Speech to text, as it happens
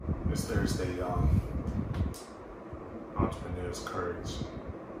It's Thursday, Entrepreneur's Courage.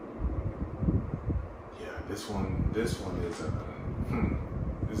 Yeah, this one is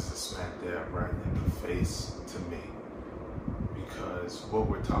this is a smack dab right in the face to me, because what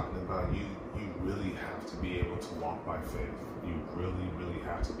we're talking about, you really have to be able to walk by faith. You really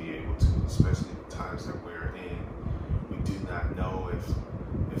have to be able to, especially the times that we're in. We do not know if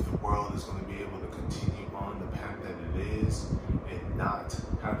the world is going to be able to continue on the path that it is and not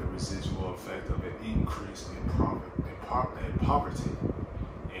have the residual effect of an increase in poverty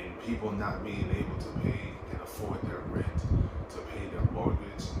and people not being able to pay and afford their rent, to pay their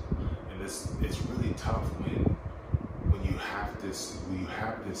mortgage. And it's really tough when you have this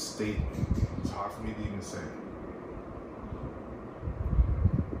statement. It's hard for me to even say it.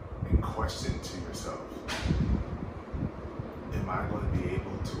 And question to yourself, am I going to be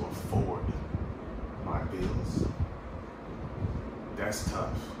able to afford my bills? That's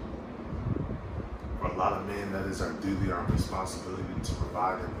tough. For a lot of men, that is our duty, our responsibility to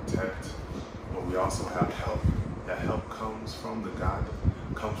provide and protect. But we also have help. That help comes from God.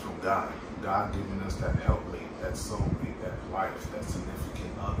 God giving us that helpmate, that soulmate, that wife, that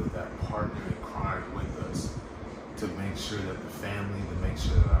significant other, that partner in crime with us, to make sure that the family, to make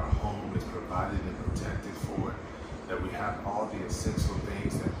sure that our home is provided and protected for, that we have all the essential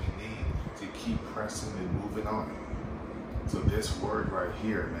things that we need to keep pressing and moving on. So this word right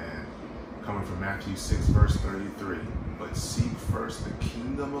here, man, coming from Matthew 6, verse 33, but seek first the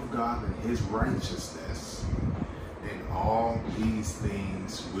kingdom of God and his righteousness, and all these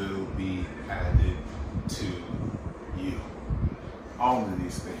things will be added to you. All of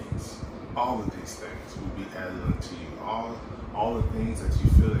these things will be added unto you. All the things that you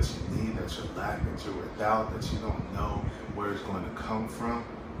feel that you need, that you lack, that you're without, that you don't know where it's going to come from.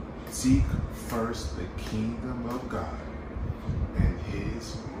 Seek first the kingdom of God and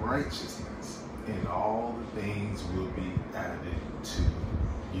his righteousness, and all the things will be added to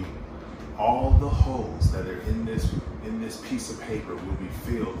you. All the holes that are in this piece of paper will be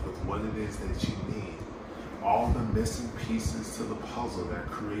filled with what it is that you need. All the missing pieces to the puzzle that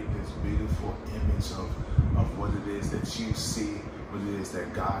create this beautiful image of what it is that you see, what it is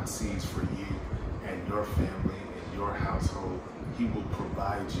that God sees for you and your family and your household. He will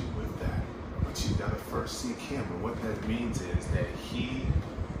provide you with that. But you gotta first seek him. And what that means is that he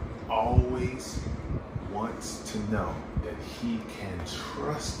always wants to know that he can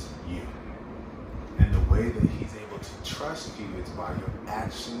trust you. And the way that he's able to trust you is by your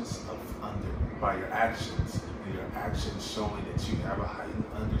actions and your actions showing that you have a heightened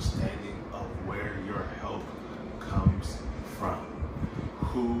understanding of where your help comes from.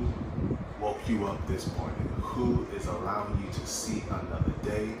 Who woke you up this morning? Who is allowing you to see another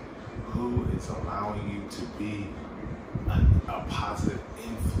day? Who is allowing you to be a positive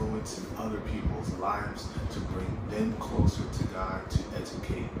influence in other people's lives, to bring them closer to God, to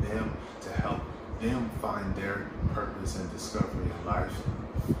educate them, to help them find their purpose and discovery in life,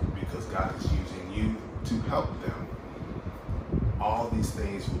 because God is using you to help them. All these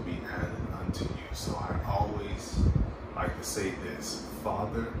things will be added unto you. So I always like to say this: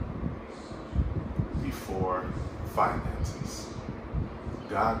 Father before finances.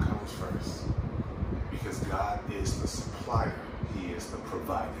 God comes first, because God is the supplier. He is the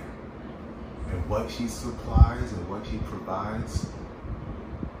provider. And what he supplies and what he provides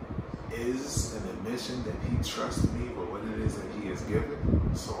is an admission that he trusts me with what it is that he has given.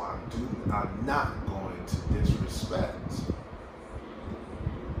 So I'm not going to disrespect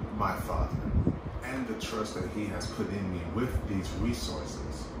my Father and the trust that he has put in me with these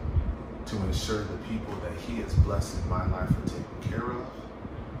resources to ensure the people that he has blessed in my life are taken care of,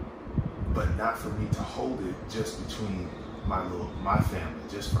 but not for me to hold it just between my family,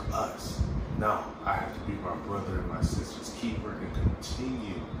 just for us. No, I have to be my brother and my sister's keeper and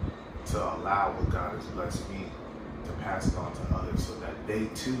continue to allow what God has blessed me to pass it on to others, so that they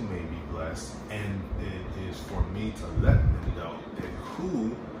too may be blessed. And it is for me to let them know that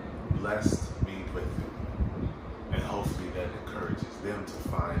who blessed me with it. And hopefully that encourages them to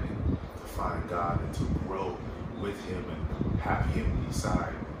find God and to grow with him and have him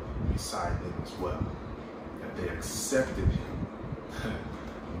beside them as well. That they accepted him.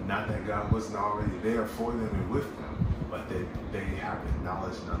 Not that God wasn't already there for them and with them, but that they have the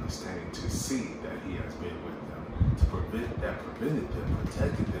knowledge and understanding to see that he has been with them, to prevented them,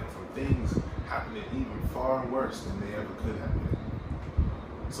 protected them from things happening even far worse than they ever could have been.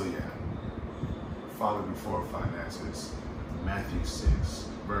 So yeah, Father before finances, Matthew 6,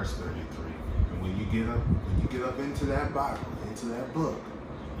 verse 33. And when you get up into that Bible, into that book,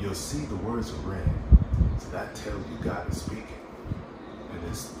 you'll see the words are red. So that tells you God is speaking. And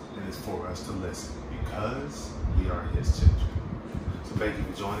it's and it's for us to listen because we are his children. So thank you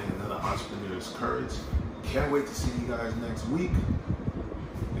for joining another Entrepreneur's Courage. Can't wait to see you guys next week.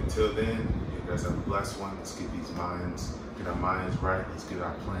 Until then, you guys have a blessed one. Let's get our minds right. Let's get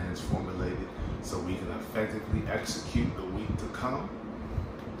our plans formulated so we can effectively execute the week to come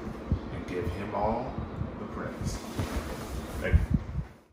and give him all the praise. Thank you.